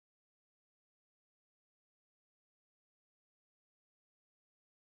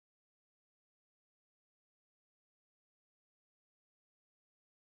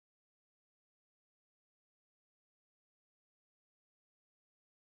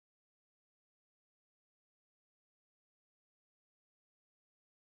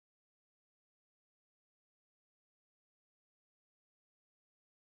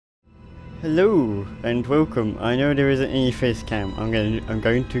Hello and welcome. I know there isn't any face cam. I'm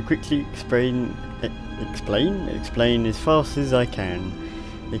going to quickly explain as fast as I can,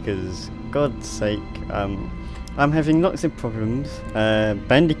 because God's sake, I'm having lots of problems.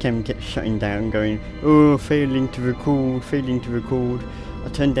 Bandicam keeps shutting down, going, oh, failing to record. I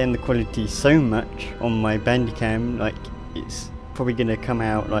turned down the quality so much on my Bandicam, like it's probably gonna come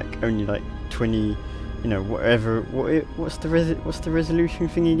out like only like 20, you know, whatever. What's the resolution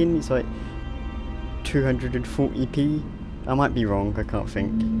thing again? It's like 240p. I might be wrong. I can't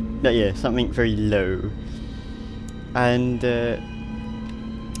think. But yeah, something very low. And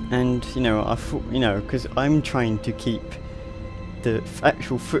you know, I thought, you know, because I'm trying to keep the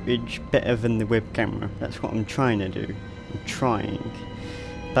actual footage better than the web camera. That's what I'm trying to do. I'm trying.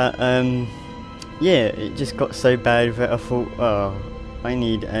 But yeah, it just got so bad that I thought, oh, I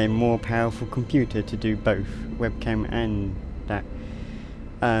need a more powerful computer to do both webcam and that.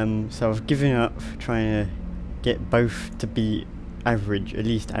 So I've given up trying to get both to be average, at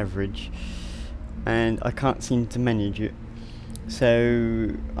least average, and I can't seem to manage it.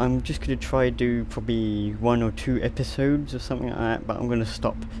 So I'm just going to try do probably 1 or 2 episodes or something like that, but I'm going to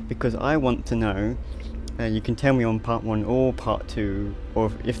stop because I want to know. You can tell me on part 1 or part 2,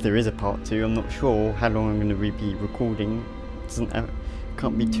 or if there is a part 2. I'm not sure how long I'm going to be recording.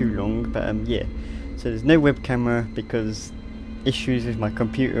 Can't be too long, but yeah. So there's no web camera because issues with my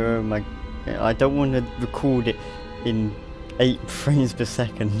computer. I don't want to record it in 8 frames per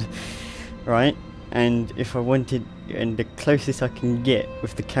second, right? And if I wanted, and the closest I can get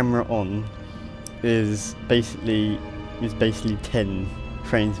with the camera on is basically 10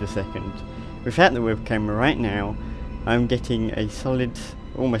 frames per second. Without the web camera right now, I'm getting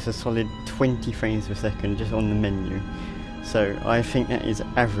almost a solid 20 frames per second just on the menu. So I think that is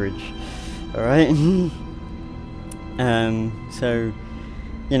average. Alright? So,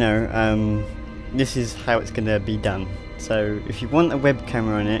 you know, this is how it's gonna be done. So if you want a web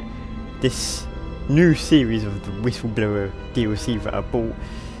camera on it, this new series of the Whistleblower DLC that I bought,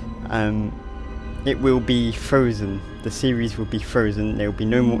 it will be frozen. The series will be frozen. There will be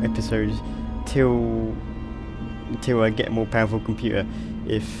no more episodes till I get a more powerful computer.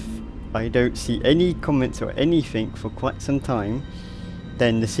 If I don't see any comments or anything for quite some time,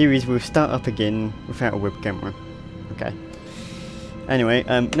 then the series will start up again without a web camera. Okay. Anyway,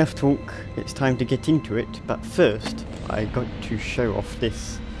 enough talk. It's time to get into it. But first, I got to show off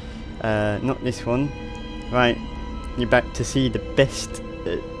this. Not this one. Right. You're about to see the best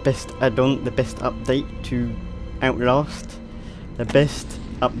add-on, the best update to Outlast. The best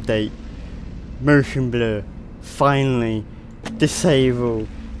update. Motion blur. Finally. Disable.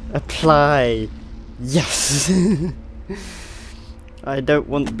 Apply. Yes. I don't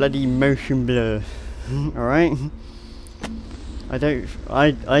want bloody motion blur. Alright. I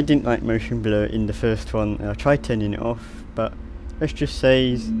didn't like motion blur in the first one. I tried turning it off, but let's just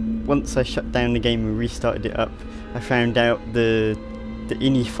say once I shut down the game and restarted it up, I found out the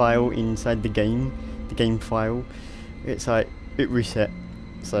ini file inside the game file, it's like it reset,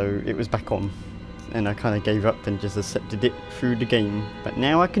 so it was back on, and I kind of gave up and just accepted it through the game. But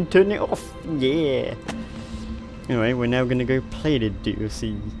now I can turn it off. Yeah. Anyway, we're now gonna go play the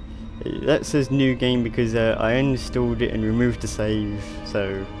DLC. That says new game because I uninstalled it and removed the save,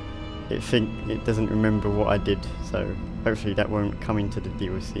 so it doesn't remember what I did. So hopefully that won't come into the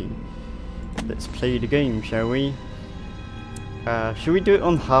DLC. Let's play the game, shall we? Should we do it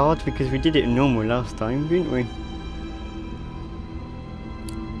on hard, because we did it in normal last time, didn't we?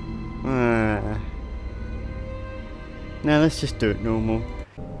 Now let's just do it normal.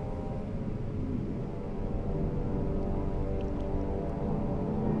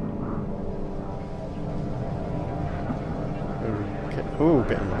 Okay. Oh,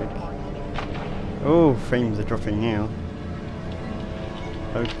 bit of lag. Oh, frames are dropping now.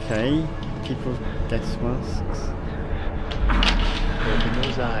 Okay, people with gas masks. Open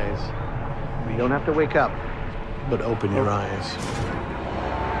those eyes. You don't have to wake up, but open your eyes.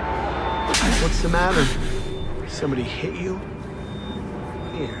 What's the matter? Somebody hit you?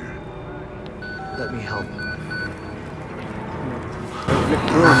 Here. Let me help.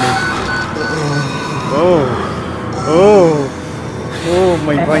 Oh,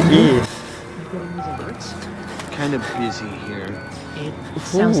 my right ear. Kind of busy here. It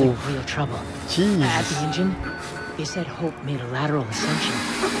sounds like real trouble. Jeez. At the engine, they said Hope made a lateral ascension.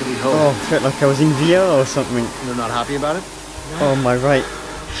 Oh, felt like I was in VR or something. They're not happy about it? Oh, my right.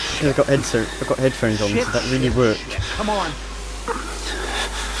 I've got headphones on, so that really worked. Come on.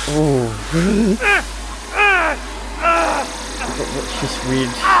 Oh. What's this weird?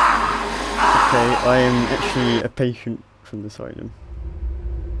 Okay, I am actually a patient from the asylum.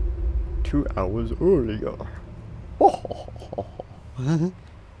 2 hours earlier.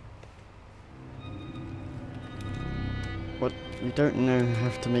 What? You don't know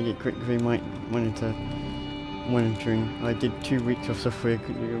have to make it quick remote monitoring. I did 2 weeks of software.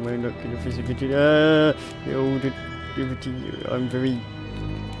 Could you look at the physical I'm very...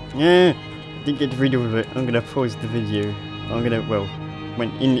 Yeah, didn't get to read all of it. I'm gonna pause the video. I'm gonna, well,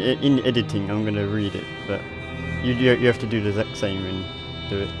 when in editing, I'm gonna read it, but you have to do the exact same and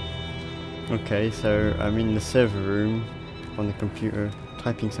do it. Okay, so I'm in the server room on the computer,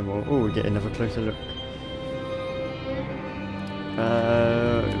 typing some more. Oh, we get another closer look.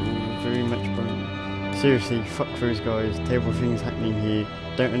 Very much fun. Seriously, fuck those guys. Terrible things happening here.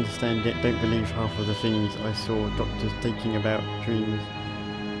 Don't understand it. Don't believe half of the things I saw doctors taking about dreams.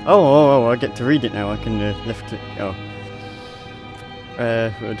 Oh, I get to read it now. I can left click. Oh.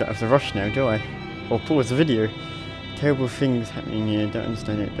 I don't have to rush now, do I? Or pause the video. Terrible things happening here. Don't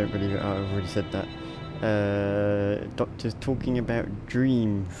understand it. Don't believe it. Oh, I've already said that. Doctors talking about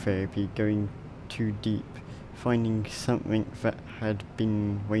dream therapy, going too deep, finding something that had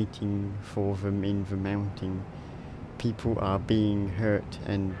been waiting for them in the mountain. People are being hurt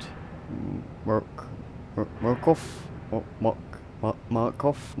and Markov. Oh,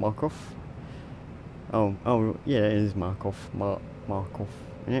 yeah, it is Markov. Markov.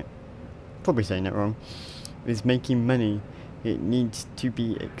 Yeah, probably saying that wrong. Is making money. It needs to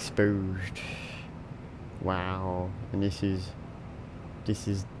be exposed. Wow. And this is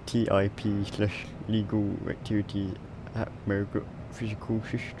TIP/legal activities at physical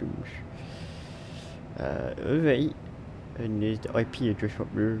systems. Alright. And there's the IP address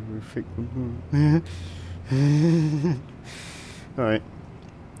up there. Alright.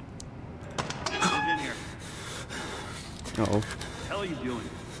 Move in here. Uh oh. What the hell are you doing?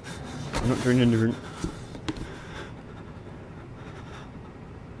 I'm not doing anything.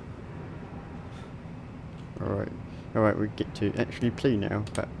 Alright, we get to actually play now,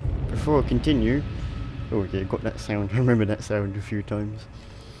 but before I continue... Oh yeah, got that sound, I remember that sound a few times.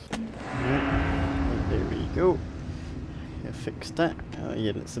 Right, there we go. Yeah, fix that. Oh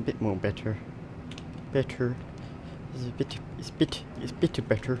yeah, that's a bit more better. Better. It's better,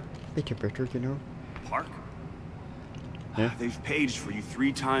 you know. Park? Yeah? They've paged for you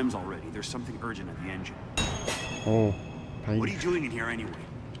 3 times already. There's something urgent at the engine. Oh, pain. What are you doing in here anyway?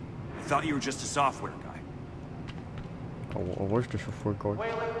 I thought you were just a software guy. Oh, I was just a software guy.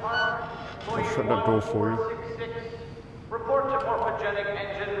 I'll shut that door for you. Report to morphogenic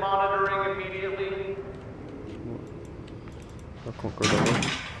engine monitoring immediately. I can't go that way.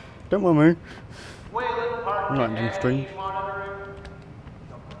 Don't mind me. I'm not doing strange.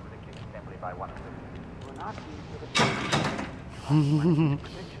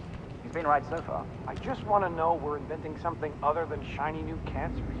 You've been right so far. I just want to know we're inventing something other than shiny new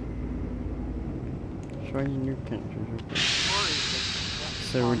cancers. Shiny new cancers.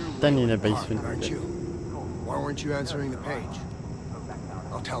 So we're down in the basement. Aren't you? Why weren't you answering the page?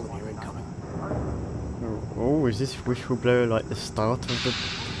 I'll tell them you're incoming. Oh, is this whistleblower like the start of the...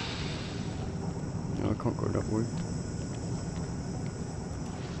 No, I can't go that way.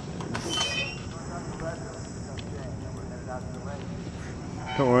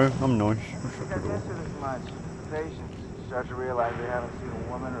 Don't worry, I'm nice. I'll shut the door. Can't answer this much. Patience. Start to realize they haven't seen a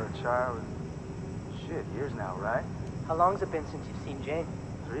woman or a child in shit, years now, right? How long's it been since you've seen Jane?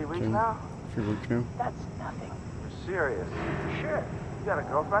 3 weeks 2 now? 3 weeks now. That's nothing. You're serious? Sure. You got a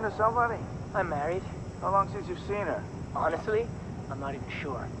girlfriend or somebody? I'm married. How long since you've seen her? Honestly, I'm not even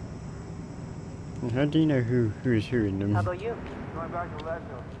sure. And how do you know who is who in them? How about you? Going back to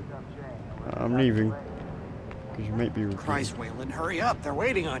Leadville to pick up Jane. I'm leaving. Because you might be recording. Christ, Wayland, hurry up. They're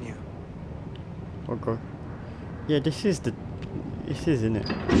waiting on you. Okay. Yeah, this is, isn't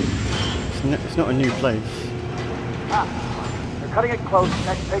it? It's not a new place. They're cutting it close.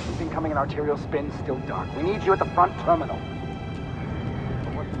 Next patient's incoming in arterial spin, still dark. We need you at the front terminal.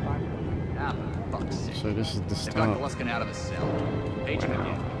 Ah, for fuck's sake. So this is the They've got start. Gluskin out of his cell. Page him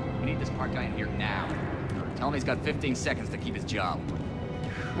again. We need this park guy in here now. Tell him he's got 15 seconds to keep his job.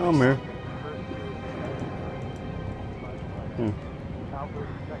 Oh, man.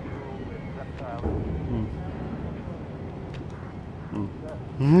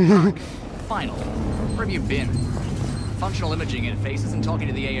 Finally. Where have you been? Functional imaging interface isn't talking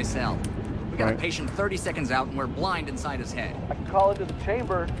to the ASL. We got a patient 30 seconds out and we're blind inside his head. I can call into the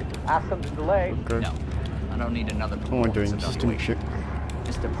chamber, ask them to delay. Okay. No, I don't need another All I'm doing performance is system evaluation. check.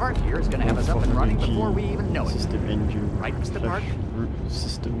 Mr. Park here is going to have us up and running before we even know it. System engine. Right, Mr. Park? Root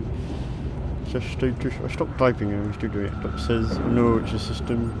system. Just I stopped typing and I was still doing it. It says, no, it's a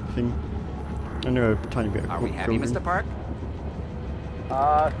system thing. I know a tiny bit of Are we happy, coding. Mr. Park?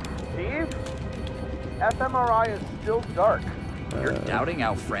 Steve? fMRI is still dark. You're doubting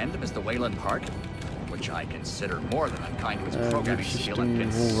our friend, Mr. Wayland Park? Which I consider more than unkind to his programming skill and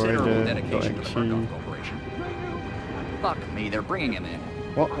considerable dedication to the Murdoch Corporation. Fuck me, they're bringing him in.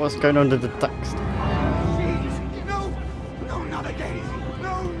 What's going on to the text? No! No, not again!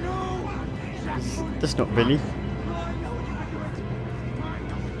 No, no! That's not Billy.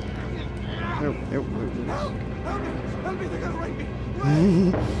 Help, help, Help me, they're gonna rape me!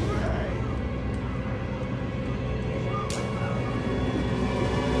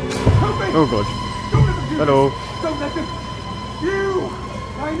 Oh god. Hello. Don't let them! You!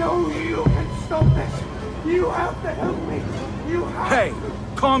 I know you can stop this! You have to help me! You have Hey,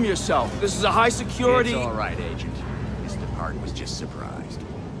 calm yourself. This is a high security... It's all right, Agent. Mr. Park was just surprised.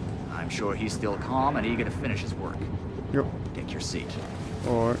 I'm sure he's still calm and eager to finish his work. Yep. Take your seat.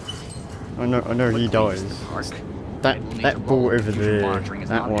 Alright. I know he dies. Mr. Park. That ball over there, Monitoring is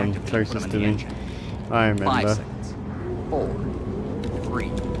that not one active. Put closest him to in the me. engine. I 5 remember. seconds. 4. 3.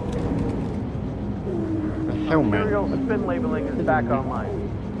 The hell, Serial man. spin labeling is back online.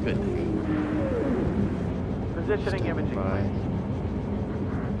 Good. Positioning imaging. Bye.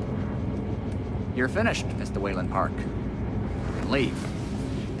 You're finished, Mr. Wayland Park. You can leave.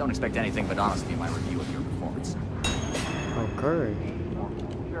 Don't expect anything but honesty in my review of your performance. Okay.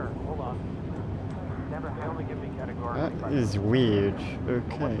 Sure, hold on. Never only give me categorically. That is weird.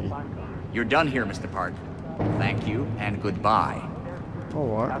 Okay. You're done here, Mr. Park. Thank you and goodbye.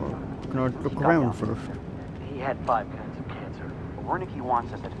 Alright. Can I look around first? He had 5 kinds of cancer. Wernicke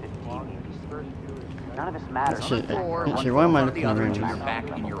wants us at 15. None of this matters. Actually, why am I looking You're around? back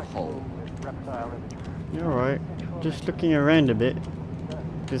in your hole. Alright. Just looking around a bit.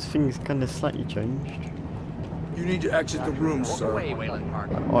 Because things kind of slightly changed. You need to exit the room, Walk sir. away, Wayland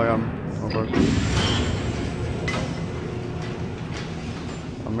Park. I am. Okay.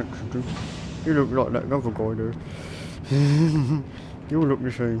 I'm actually. You look like that other guy there. You look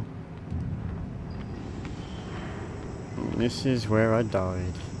the same. This is where I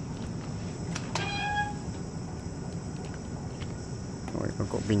died. Alright, I've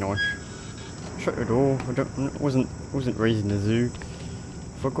got to be nice. Shut the door. I wasn't raised in a zoo.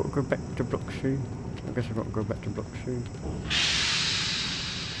 Have I got to go back to block 2? I guess I've got to go back to block 2.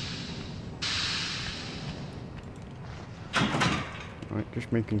 Right,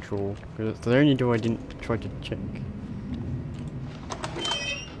 just making sure, because it's the only door I didn't try to check.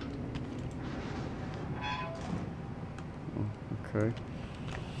 Oh, okay.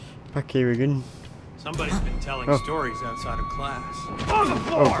 Back here again. Somebody's been telling stories outside of class. On the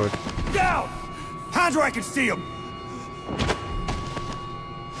floor! Oh, good. Down! Hands where I can see him!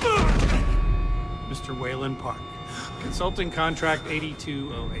 Mr. Wayland Park, consulting contract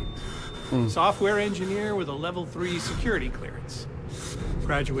 8208. Software engineer with a level 3 security clearance.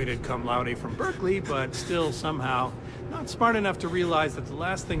 Graduated cum laude from Berkeley, but still somehow not smart enough to realize that the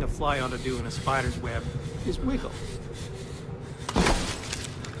last thing a fly ought to do in a spider's web is wiggle.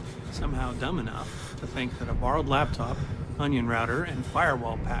 Somehow dumb enough to think that a borrowed laptop, onion router, and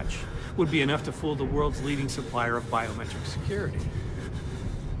firewall patch would be enough to fool the world's leading supplier of biometric security.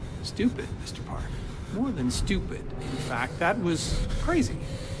 Stupid, Mr. Park. More than stupid. In fact, that was crazy.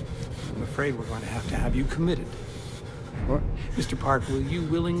 I'm afraid we're going to have you committed. What? Mr. Park, will you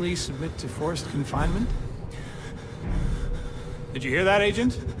willingly submit to forced confinement? Did you hear that,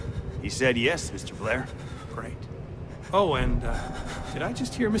 Agent? He said yes, Mr. Blair. Great. Oh, and did I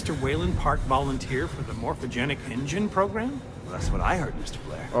just hear Mr. Wayland Park volunteer for the morphogenic engine program? Well, that's what I heard, Mr.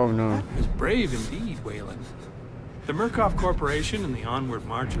 Blair. Oh no. That was brave indeed, Wayland. The Murkoff Corporation and the onward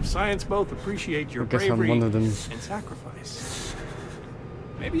march of science both appreciate your I guess I'm bravery one of them. and sacrifice.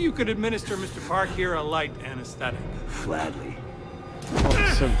 Maybe you could administer Mr. Park here a light anesthetic. Gladly. Oh,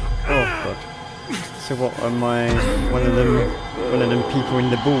 oh god. So what, am I one of them people in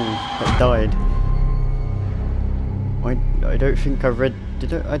the ball that died? I don't think I read,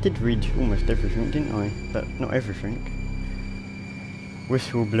 I did read almost everything, didn't I? But not everything.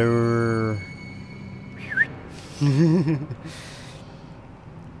 Whistleblower.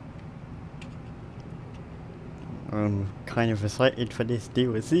 I'm kind of excited for this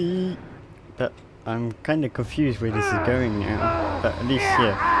DLC, but I'm kind of confused where this is going now. But at least,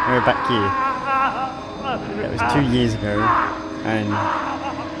 yeah, we're back here. That was 2 years ago, and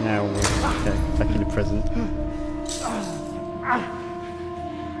now we're back in the present.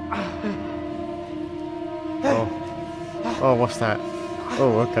 Oh, what's that?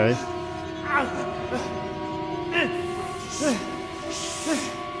 Oh, okay.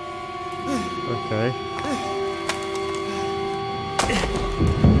 Okay.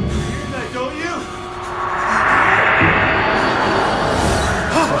 Don't you?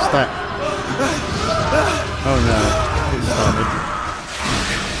 that? Oh no, it started.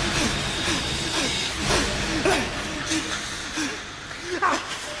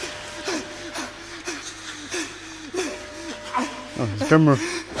 Oh, it's camera.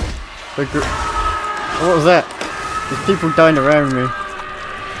 Oh, what was that? There's people dying around me.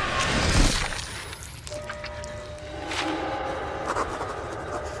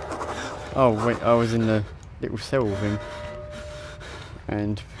 Oh wait, I was in the little cell thing.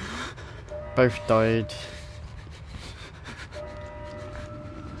 And both died.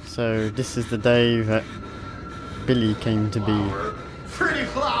 So this is the day that Billy came to be. Pretty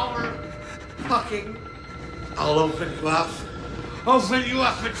flower. Fucking. I'll open you up. Open you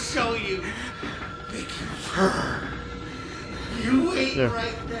up and show you. Make you purr. You wait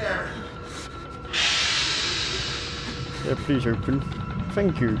right there. Yeah, please open.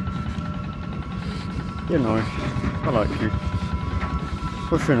 Thank you. You're nice. I like you.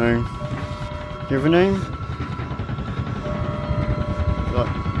 What's your name? Do you have a name? Like,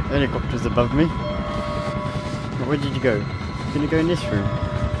 helicopters above me. Where did you go? You're gonna go in this room?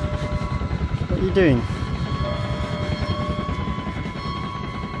 What are you doing?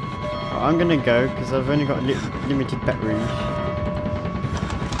 I'm gonna go because I've only got limited batteries.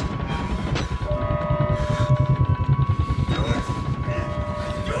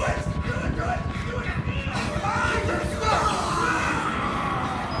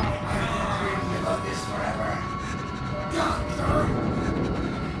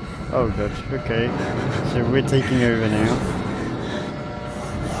 Oh god, okay. So we're taking over now.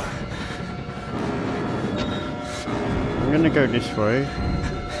 I'm gonna go this way.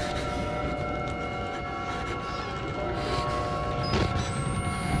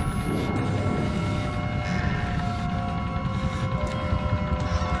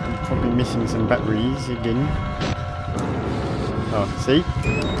 I'm probably missing some batteries again. Oh, see?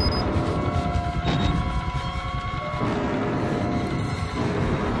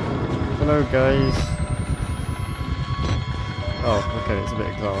 Hello guys. Oh, okay, it's a bit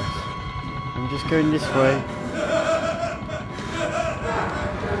of glass. I'm just going this way.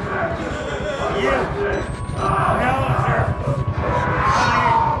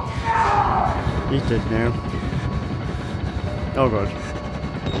 He's dead now. Oh god.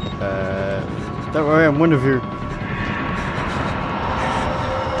 Don't worry, I'm one of you.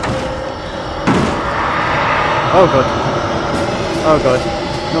 Oh god. Oh god.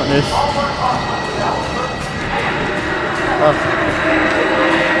 Not this. Oh.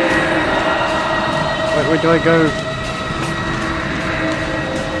 Wait, where do I go?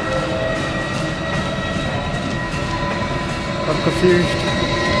 I'm confused.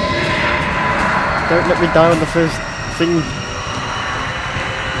 Don't let me die on the first thing.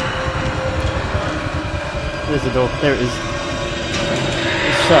 There's the door. There it is.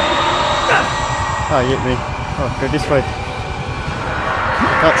 It's shut. Oh, you hit me. Oh, go this way.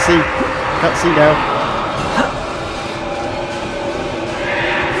 Can't see. Can't see now.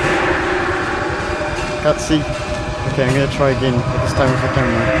 Can't see. Okay, I'm gonna try again, but this time with the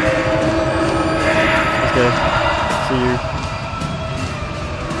camera. Let's go. See you.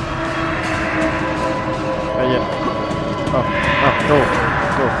 Oh yeah. Oh, door.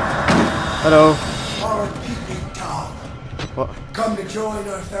 Hello. Alright, big dog. What? Come to join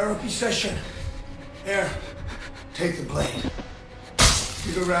our therapy session. Here, take the blade.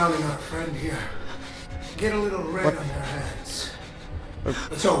 Dig around in our friend here. Get a little red on your hands.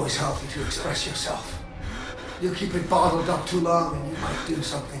 It's always healthy to express yourself. You keep it bottled up too long and you might do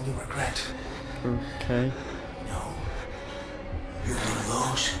something you regret. Okay. No. You're one of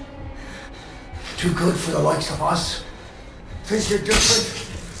those. Too good for the likes of us. Think you're different?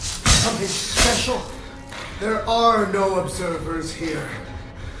 Something special? There are no observers here.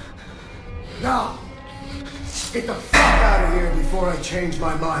 Now, get the fuck out of here before I change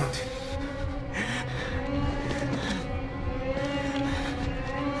my mind.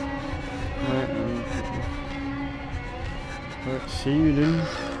 Let's see you then.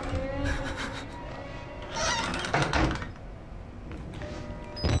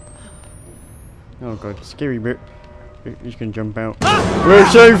 Oh god, scary bit. He's gonna jump out. We're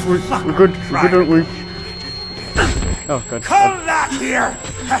safe! We're good, aren't we? Oh god. Come back here!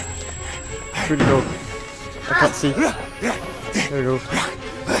 Through the door. I can't see. There we go.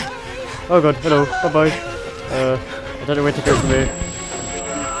 Oh god, hello, bye bye. I don't know where to go from here.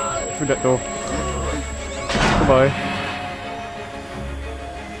 Through that door. Goodbye.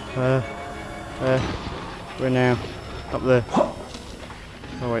 Where now? Up there.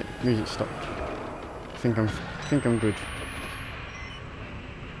 Oh wait, music stopped. I think I'm good.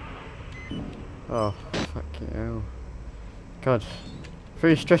 Oh, fucking hell. God.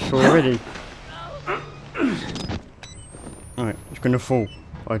 Very stressful already. Alright, it's gonna fall.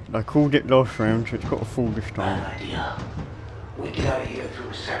 I called it last round, so it's got to fall this time. Bad idea. We get out of here through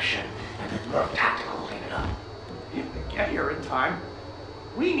reception, and then Merc Tactical will clean it up. If they get here in time,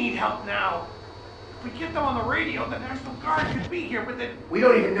 we need help now. If we get them on the radio, the National Guard could be here within... We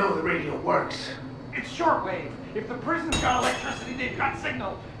don't even know the radio works. It's shortwave. If the prison's got electricity, they've got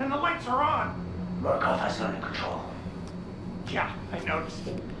signal, and the lights are on. Murkoff has it under control. Yeah, I noticed.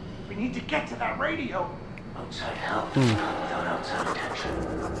 We need to get to that radio. Outside help does not without outside attention.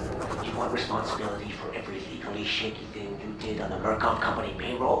 You want responsibility for every legally shaky thing you did on the Murkoff Company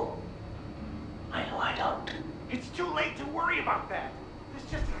payroll? I know I don't. It's too late to worry about that. This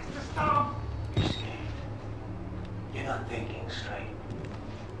just has to stop. You're scared. You're not thinking straight.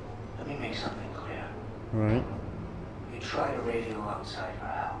 Let me make something clear. Right. You try to radio outside for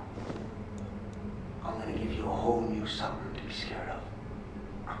help. I'm gonna give you a whole new something to be scared of.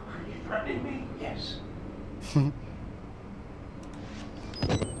 Are you threatening me? Yes.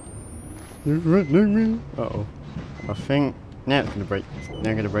 You're threatening me? Uh-oh. I think... Now it's gonna break.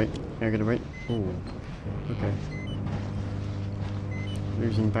 Now gonna break. Now gonna break. Ooh. Okay.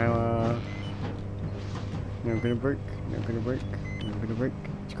 Losing power. Now gonna break. Now gonna break. Now gonna break.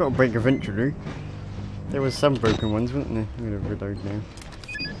 It's gotta break eventually. There was some broken ones, wasn't there? I'm gonna reload now.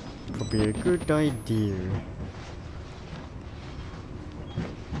 Probably a good idea.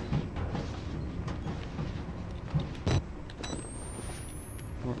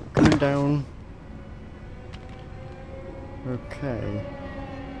 Coming down. Okay.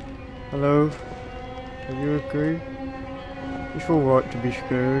 Hello? Are you okay? It's alright to be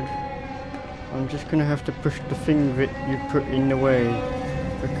scared. I'm just gonna have to push the thing that you put in the way.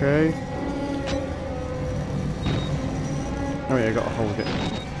 Okay? Oh yeah, I gotta hold it.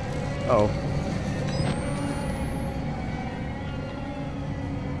 Oh.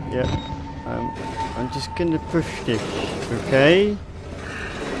 Yep. I'm just gonna push this, okay?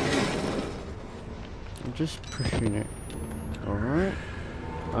 I'm just pushing it. Alright.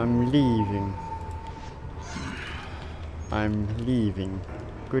 I'm leaving. I'm leaving.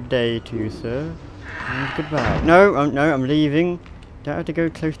 Good day to you, sir. And goodbye. No, I'm leaving. Don't have to go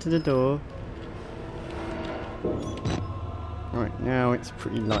close to the door. Right, now it's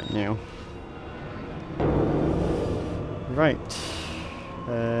pretty light now. Right.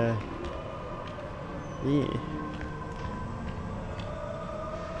 Yeah.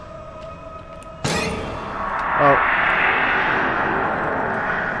 Oh.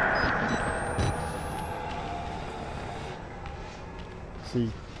 Is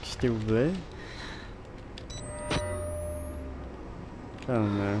he still there? Oh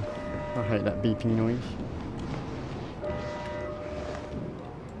no. I hate that beeping noise.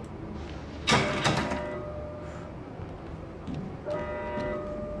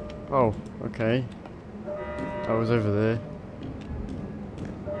 Oh, okay. I was over there.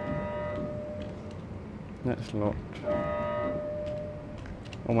 That's locked.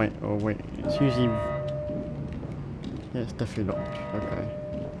 Oh wait, it's usually... Yeah, it's definitely locked. Okay.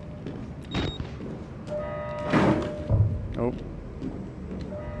 Oh.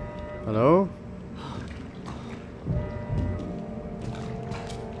 Hello?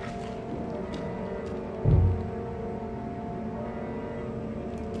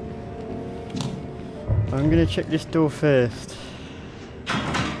 I'm gonna check this door first.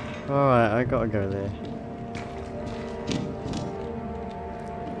 Alright, I gotta go there.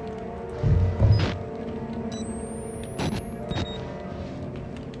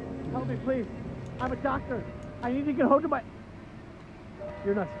 Help me, please. I'm a doctor. I need to get home to my...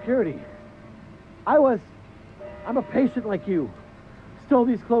 You're not security. I'm a patient like you. Stole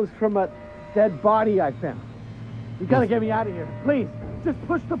these clothes from a dead body I found. You gotta get me out of here. Please, just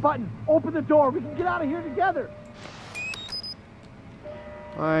push the button. Open the door. We can get out of here together.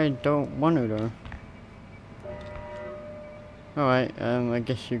 I don't want to though. Alright, I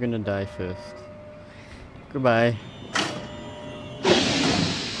guess you're gonna die first. Goodbye.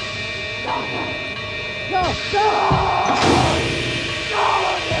 No! No!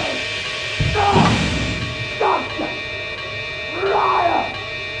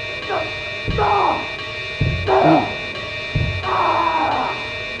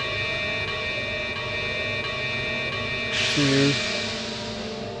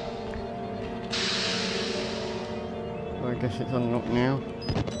 I guess it's unlocked now.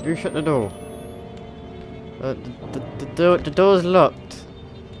 Who shut the door? The door's locked.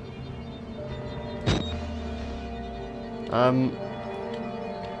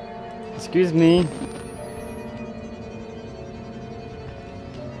 Excuse me.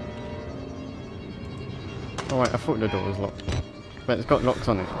 Oh wait, I thought the door was locked. But it's got locks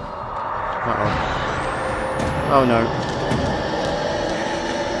on it. Uh-oh. Oh no.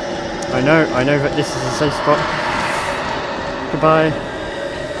 I know that this is a safe spot. Goodbye.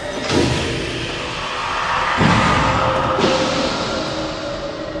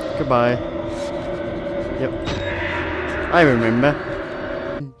 Goodbye. Yep. I remember.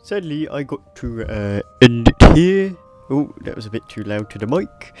 Sadly, I got to end it here. Oh, that was a bit too loud to the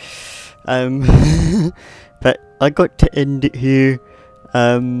mic. But I got to end it here.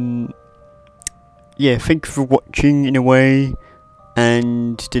 Yeah, thank you for watching in a way.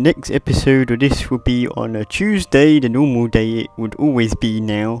 And the next episode of this will be on a Tuesday, the normal day it would always be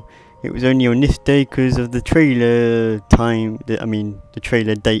now. It was only on this day because of the trailer time, the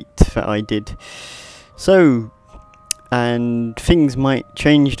trailer date that I did. So, and things might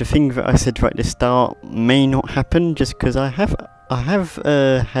change. The thing that I said right at the start may not happen just because I have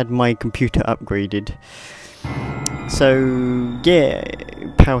had my computer upgraded. So yeah,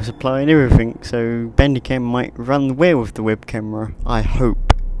 power supply and everything. So Bandicam might run well with the web camera, I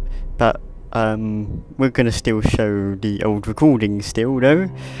hope. But we're gonna still show the old recordings still though.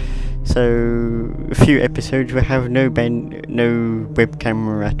 So a few episodes will have no web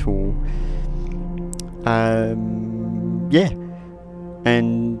camera at all. Yeah.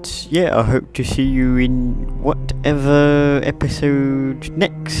 And yeah, I hope to see you in whatever episode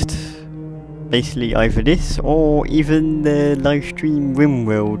next. Basically either this or even the live stream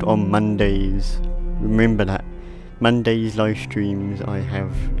RimWorld on Mondays. Remember that. Mondays live streams I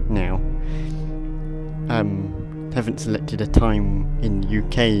have now. Haven't selected a time in the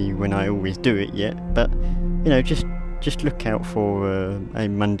UK when I always do it yet, but you know, just look out for a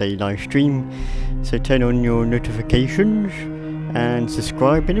Monday live stream. So turn on your notifications and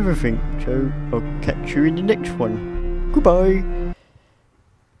subscribe and everything. So I'll catch you in the next one. Goodbye.